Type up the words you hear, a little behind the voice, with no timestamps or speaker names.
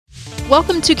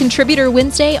Welcome to Contributor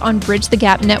Wednesday on Bridge the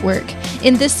Gap Network.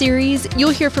 In this series,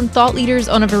 you'll hear from thought leaders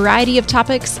on a variety of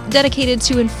topics dedicated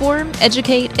to inform,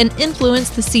 educate, and influence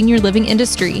the senior living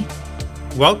industry.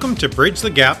 Welcome to Bridge the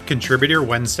Gap Contributor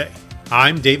Wednesday.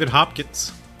 I'm David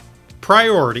Hopkins.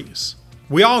 Priorities.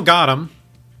 We all got them.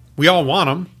 We all want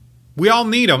them. We all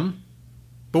need them.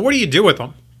 But what do you do with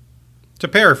them? To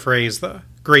paraphrase the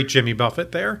great Jimmy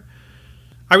Buffett there.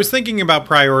 I was thinking about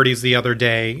priorities the other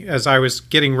day as I was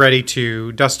getting ready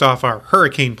to dust off our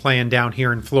hurricane plan down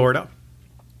here in Florida.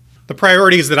 The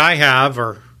priorities that I have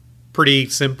are pretty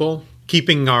simple.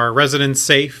 Keeping our residents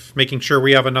safe, making sure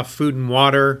we have enough food and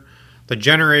water, the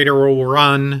generator will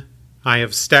run. I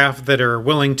have staff that are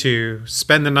willing to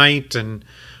spend the night and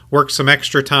work some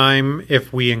extra time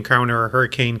if we encounter a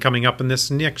hurricane coming up in this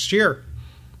next year.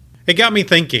 It got me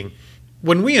thinking,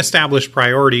 when we establish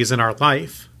priorities in our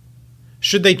life,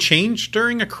 should they change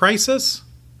during a crisis?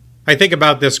 I think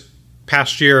about this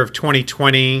past year of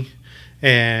 2020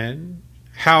 and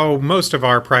how most of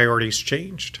our priorities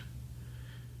changed.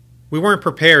 We weren't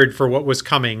prepared for what was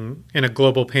coming in a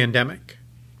global pandemic.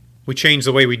 We changed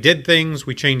the way we did things.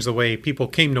 We changed the way people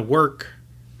came to work.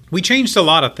 We changed a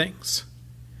lot of things.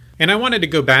 And I wanted to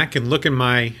go back and look at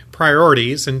my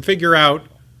priorities and figure out,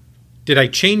 did I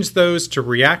change those to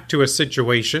react to a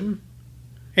situation?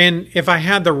 And if I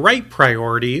had the right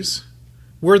priorities,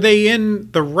 were they in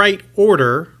the right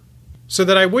order so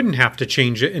that I wouldn't have to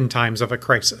change it in times of a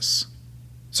crisis?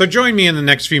 So join me in the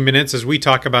next few minutes as we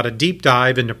talk about a deep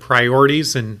dive into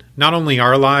priorities in not only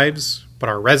our lives, but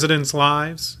our residents'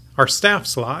 lives, our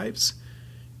staff's lives,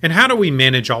 and how do we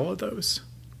manage all of those?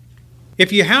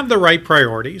 If you have the right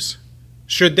priorities,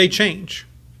 should they change?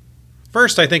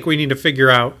 First, I think we need to figure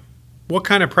out what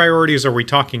kind of priorities are we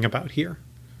talking about here?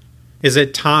 Is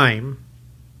it time?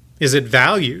 Is it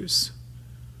values?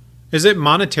 Is it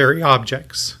monetary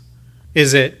objects?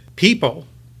 Is it people?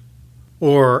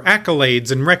 Or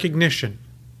accolades and recognition?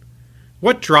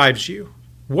 What drives you?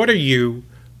 What are you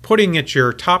putting at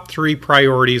your top 3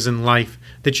 priorities in life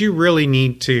that you really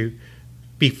need to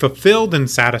be fulfilled and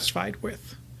satisfied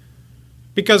with?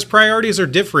 Because priorities are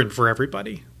different for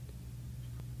everybody.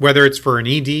 Whether it's for an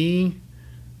ED,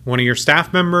 one of your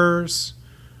staff members,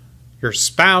 your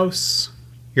spouse,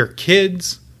 your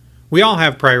kids, we all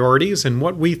have priorities and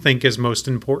what we think is most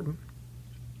important.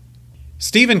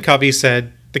 Stephen Covey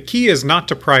said, the key is not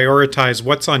to prioritize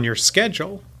what's on your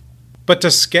schedule, but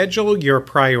to schedule your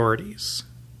priorities.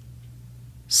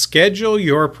 Schedule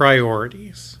your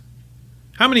priorities.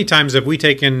 How many times have we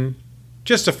taken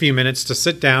just a few minutes to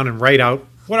sit down and write out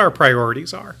what our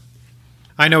priorities are?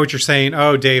 I know what you're saying.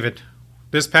 Oh, David,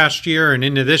 this past year and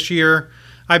into this year,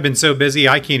 I've been so busy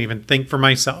I can't even think for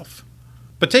myself.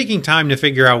 But taking time to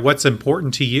figure out what's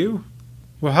important to you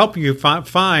will help you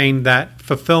find that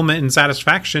fulfillment and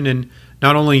satisfaction in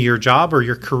not only your job or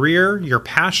your career, your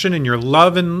passion, and your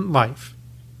love in life.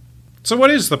 So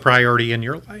what is the priority in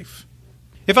your life?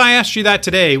 If I asked you that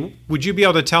today, would you be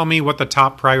able to tell me what the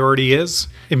top priority is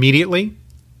immediately?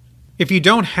 If you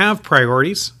don't have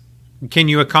priorities, can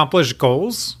you accomplish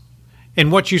goals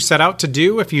and what you set out to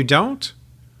do if you don't?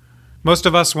 Most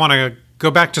of us want to go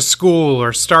back to school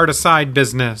or start a side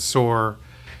business or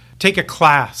take a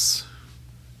class.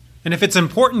 And if it's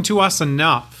important to us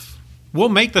enough, we'll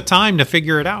make the time to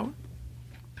figure it out.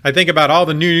 I think about all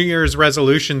the New Year's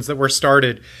resolutions that were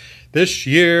started. This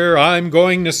year, I'm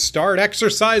going to start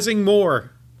exercising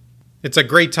more. It's a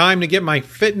great time to get my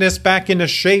fitness back into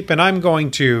shape, and I'm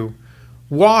going to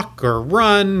walk or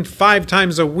run 5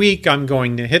 times a week. I'm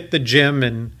going to hit the gym,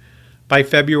 and by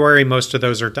February, most of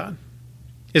those are done.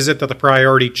 Is it that the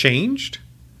priority changed?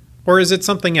 Or is it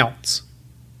something else?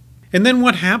 And then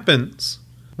what happens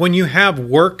when you have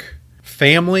work,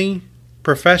 family,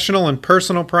 professional, and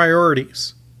personal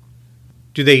priorities?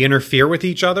 Do they interfere with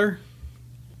each other?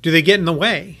 Do they get in the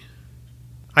way?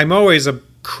 I'm always a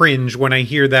cringe when I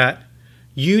hear that.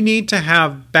 You need to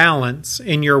have balance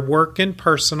in your work and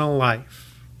personal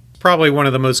life. It's probably one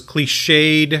of the most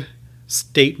cliched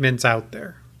statements out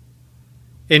there.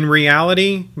 In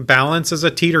reality, balance is a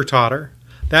teeter-totter.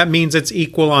 That means it's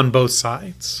equal on both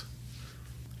sides.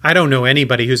 I don't know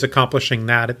anybody who's accomplishing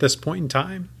that at this point in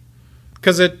time.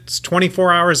 Because it's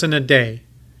 24 hours in a day.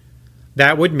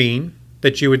 That would mean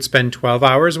that you would spend 12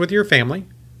 hours with your family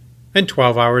and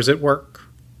 12 hours at work.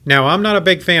 Now, I'm not a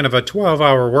big fan of a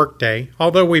 12-hour workday,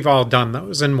 although we've all done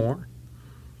those and more.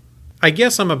 I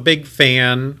guess I'm a big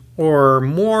fan, or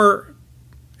more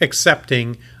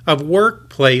accepting, of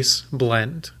workplace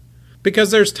blend. Because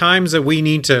there's times that we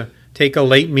need to take a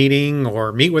late meeting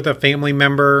or meet with a family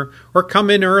member or come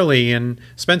in early and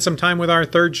spend some time with our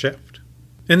third shift.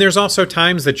 And there's also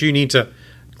times that you need to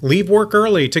leave work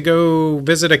early to go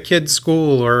visit a kid's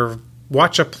school or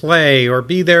watch a play or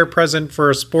be there present for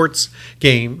a sports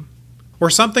game or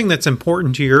something that's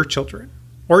important to your children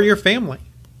or your family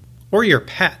or your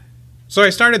pet. So I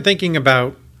started thinking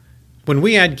about when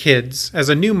we had kids, as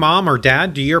a new mom or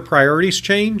dad, do your priorities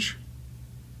change?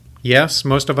 Yes,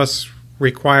 most of us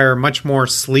require much more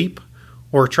sleep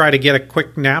or try to get a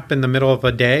quick nap in the middle of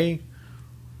a day.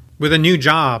 With a new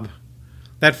job,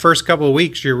 that first couple of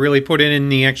weeks, you're really putting in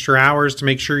the extra hours to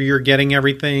make sure you're getting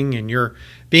everything and you're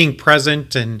being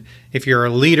present. And if you're a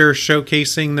leader,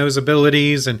 showcasing those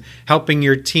abilities and helping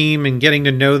your team and getting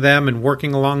to know them and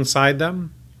working alongside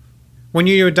them. When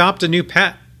you adopt a new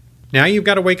pet, now you've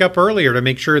got to wake up earlier to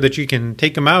make sure that you can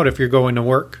take them out if you're going to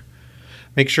work.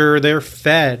 Make sure they're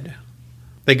fed.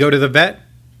 They go to the vet.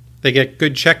 They get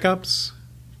good checkups.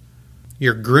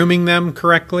 You're grooming them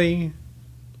correctly.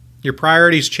 Your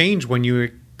priorities change when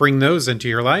you bring those into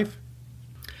your life.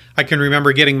 I can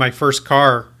remember getting my first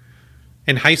car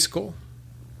in high school.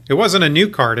 It wasn't a new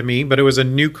car to me, but it was a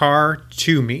new car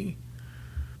to me.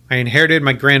 I inherited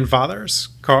my grandfather's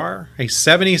car, a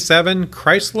 77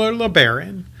 Chrysler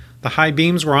LeBaron. The high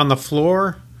beams were on the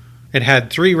floor. It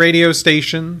had 3 radio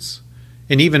stations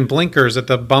and even blinkers at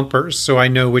the bumpers so I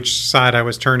know which side I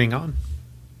was turning on.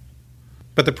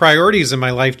 But the priorities in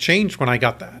my life changed when I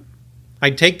got that.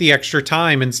 I'd take the extra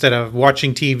time instead of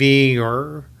watching TV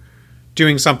or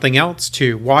doing something else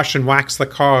to wash and wax the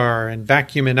car and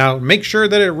vacuum it out and make sure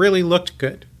that it really looked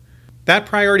good. That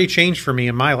priority changed for me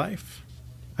in my life.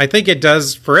 I think it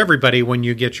does for everybody when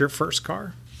you get your first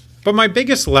car. But my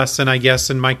biggest lesson, I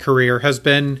guess, in my career has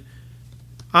been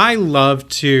I love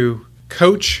to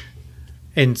coach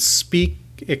and speak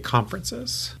at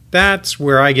conferences. That's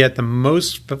where I get the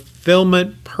most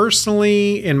fulfillment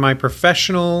personally in my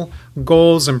professional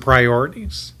goals and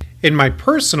priorities. In my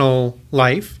personal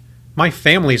life, my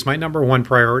family is my number one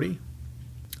priority.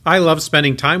 I love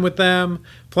spending time with them,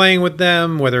 playing with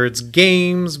them, whether it's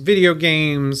games, video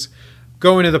games,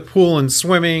 going to the pool and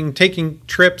swimming, taking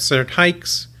trips or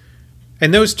hikes.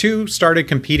 And those two started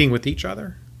competing with each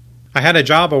other. I had a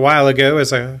job a while ago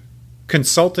as a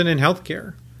consultant in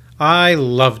healthcare. I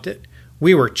loved it.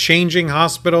 We were changing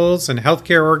hospitals and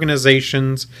healthcare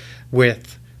organizations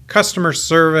with customer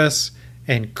service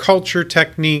and culture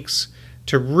techniques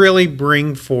to really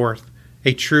bring forth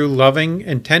a true loving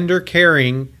and tender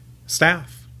caring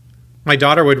staff. My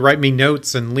daughter would write me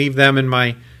notes and leave them in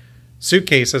my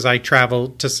suitcase as I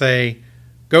traveled to say,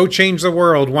 go change the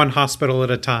world one hospital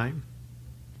at a time.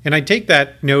 And I'd take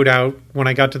that note out when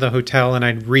I got to the hotel and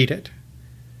I'd read it.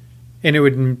 And it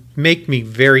would make me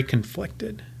very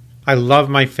conflicted. I love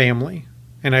my family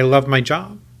and I love my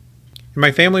job. And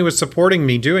my family was supporting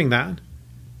me doing that.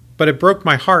 But it broke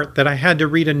my heart that I had to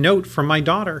read a note from my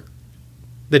daughter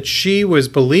that she was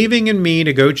believing in me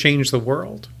to go change the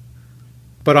world.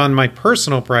 But on my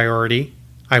personal priority,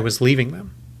 I was leaving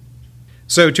them.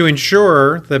 So to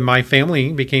ensure that my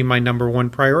family became my number one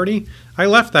priority, I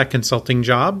left that consulting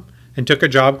job and took a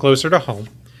job closer to home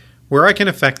where I can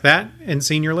affect that in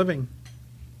senior living.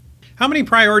 How many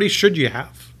priorities should you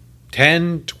have?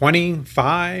 10, 20,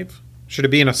 5? Should it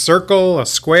be in a circle, a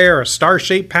square, a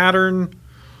star-shaped pattern?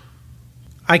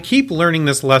 I keep learning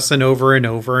this lesson over and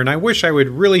over, and I wish I would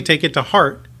really take it to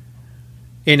heart.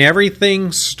 In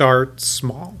everything, start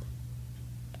small.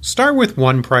 Start with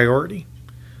one priority.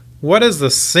 What is the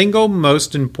single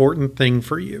most important thing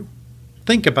for you?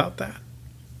 Think about that.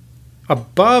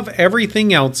 Above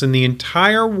everything else in the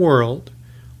entire world,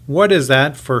 what is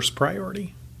that first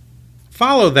priority?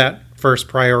 Follow that first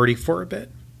priority for a bit.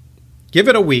 Give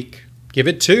it a week. Give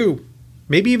it 2.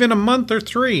 Maybe even a month or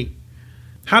 3.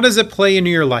 How does it play into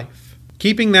your life?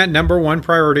 Keeping that number one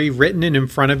priority written in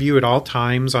front of you at all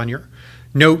times on your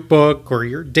notebook or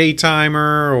your day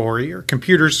timer or your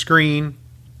computer screen.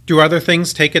 Do other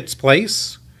things take its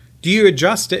place? Do you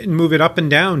adjust it and move it up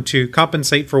and down to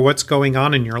compensate for what's going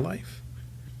on in your life?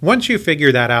 Once you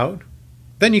figure that out,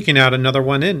 then you can add another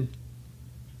one in.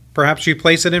 Perhaps you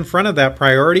place it in front of that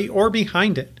priority or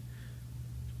behind it.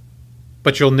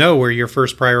 But you'll know where your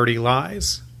first priority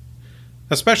lies,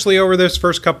 especially over those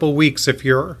first couple weeks if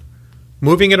you're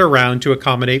moving it around to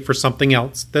accommodate for something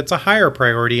else that's a higher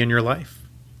priority in your life.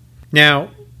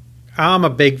 Now, I'm a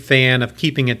big fan of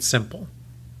keeping it simple.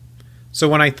 So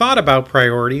when I thought about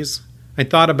priorities, I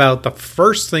thought about the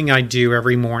first thing I do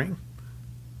every morning.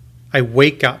 I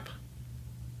wake up.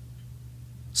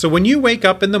 So when you wake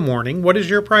up in the morning, what is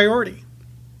your priority?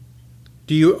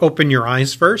 Do you open your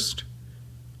eyes first?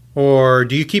 Or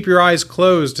do you keep your eyes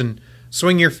closed and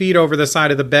swing your feet over the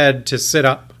side of the bed to sit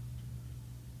up?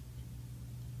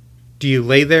 Do you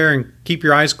lay there and keep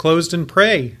your eyes closed and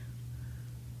pray?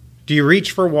 Do you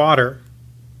reach for water?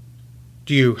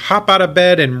 Do you hop out of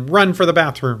bed and run for the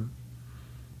bathroom?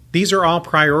 These are all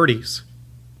priorities.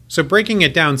 So breaking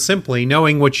it down simply,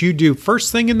 knowing what you do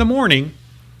first thing in the morning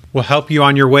will help you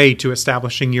on your way to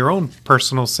establishing your own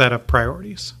personal set of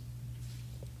priorities.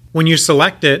 When you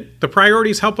select it, the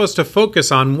priorities help us to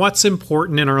focus on what's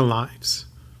important in our lives.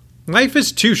 Life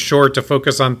is too short to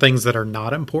focus on things that are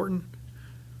not important.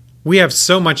 We have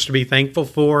so much to be thankful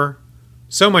for,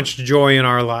 so much joy in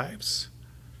our lives.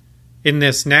 In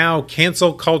this now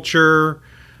cancel culture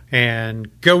and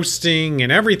ghosting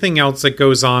and everything else that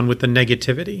goes on with the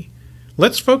negativity,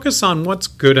 let's focus on what's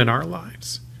good in our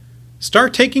lives.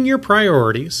 Start taking your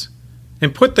priorities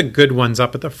and put the good ones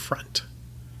up at the front.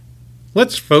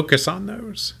 Let's focus on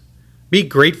those. Be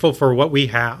grateful for what we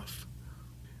have.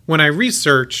 When I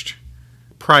researched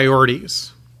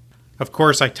priorities, of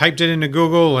course, I typed it into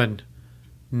Google and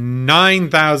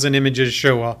 9,000 images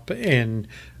show up in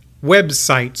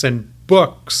websites and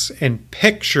books and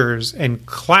pictures and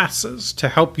classes to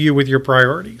help you with your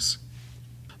priorities.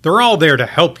 They're all there to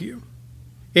help you.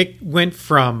 It went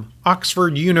from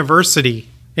Oxford University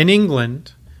in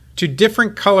England to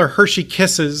different color Hershey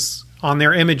Kisses on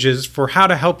their images for how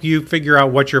to help you figure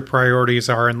out what your priorities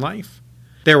are in life.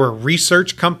 There were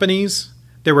research companies,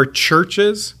 there were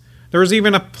churches, there was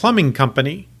even a plumbing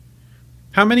company.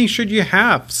 How many should you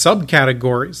have?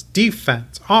 Subcategories,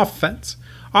 defense, offense,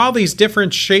 all these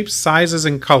different shapes, sizes,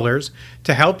 and colors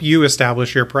to help you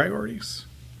establish your priorities.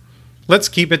 Let's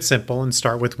keep it simple and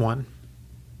start with one.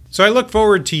 So I look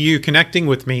forward to you connecting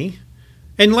with me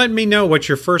and let me know what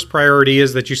your first priority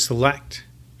is that you select.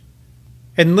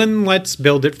 And then let's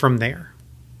build it from there.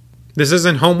 This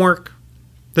isn't homework.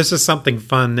 This is something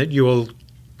fun that you will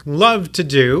love to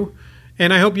do,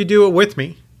 and I hope you do it with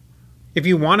me. If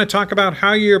you want to talk about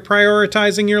how you're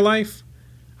prioritizing your life,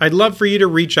 I'd love for you to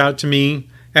reach out to me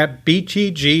at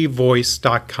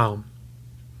btgvoice.com.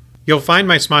 You'll find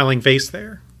my smiling face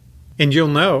there, and you'll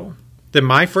know that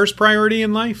my first priority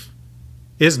in life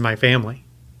is my family.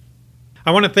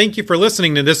 I want to thank you for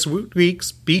listening to this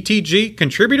week's BTG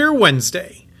Contributor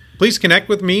Wednesday. Please connect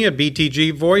with me at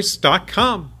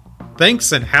btgvoice.com.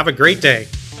 Thanks and have a great day.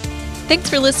 Thanks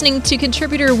for listening to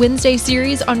Contributor Wednesday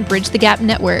series on Bridge the Gap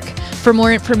Network. For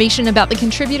more information about the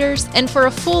contributors and for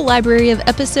a full library of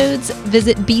episodes,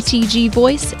 visit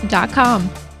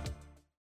btgvoice.com.